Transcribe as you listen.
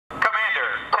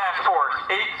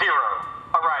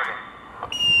arriving.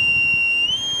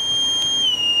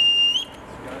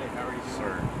 Scotty, how are you,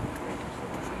 sir? Thank you so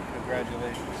much.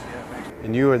 Congratulations. Yeah, thanks.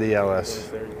 And you are the LS. Yes,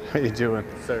 sir. How you doing?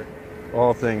 Sir.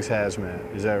 All things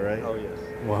hazmat, is that right? Oh, yes.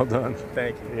 Well done.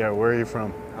 Thank you. Yeah, where are you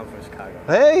from? I'm from Chicago.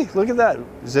 Hey, look at that.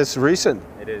 Is this recent?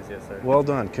 It is, yes, sir. Well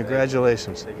done.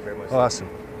 Congratulations. Thank you very much. Awesome.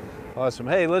 Awesome.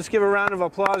 Hey, let's give a round of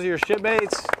applause to your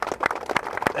shipmates.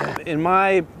 In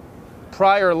my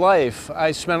prior life,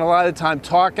 I spent a lot of time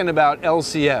talking about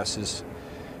LCSs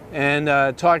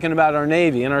and talking about our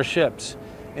Navy and our ships.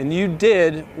 And you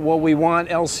did what we want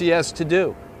LCS to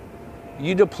do.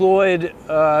 You deployed,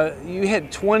 you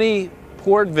had 20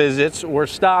 port visits or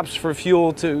stops for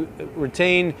fuel to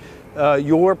retain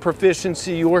your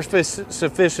proficiency, your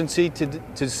sufficiency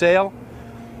to sail.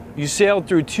 You sailed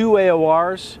through 2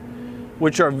 AORs,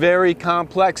 which are very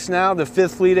complex now, the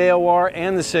 5th Fleet AOR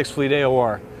and the 6th Fleet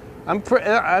AOR.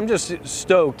 I'm just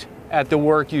stoked at the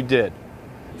work you did.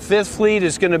 5th Fleet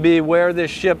is going to be where this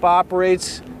ship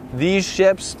operates, these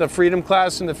ships, the Freedom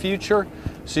class in the future,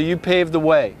 so you paved the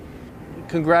way.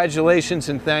 Congratulations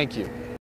and thank you.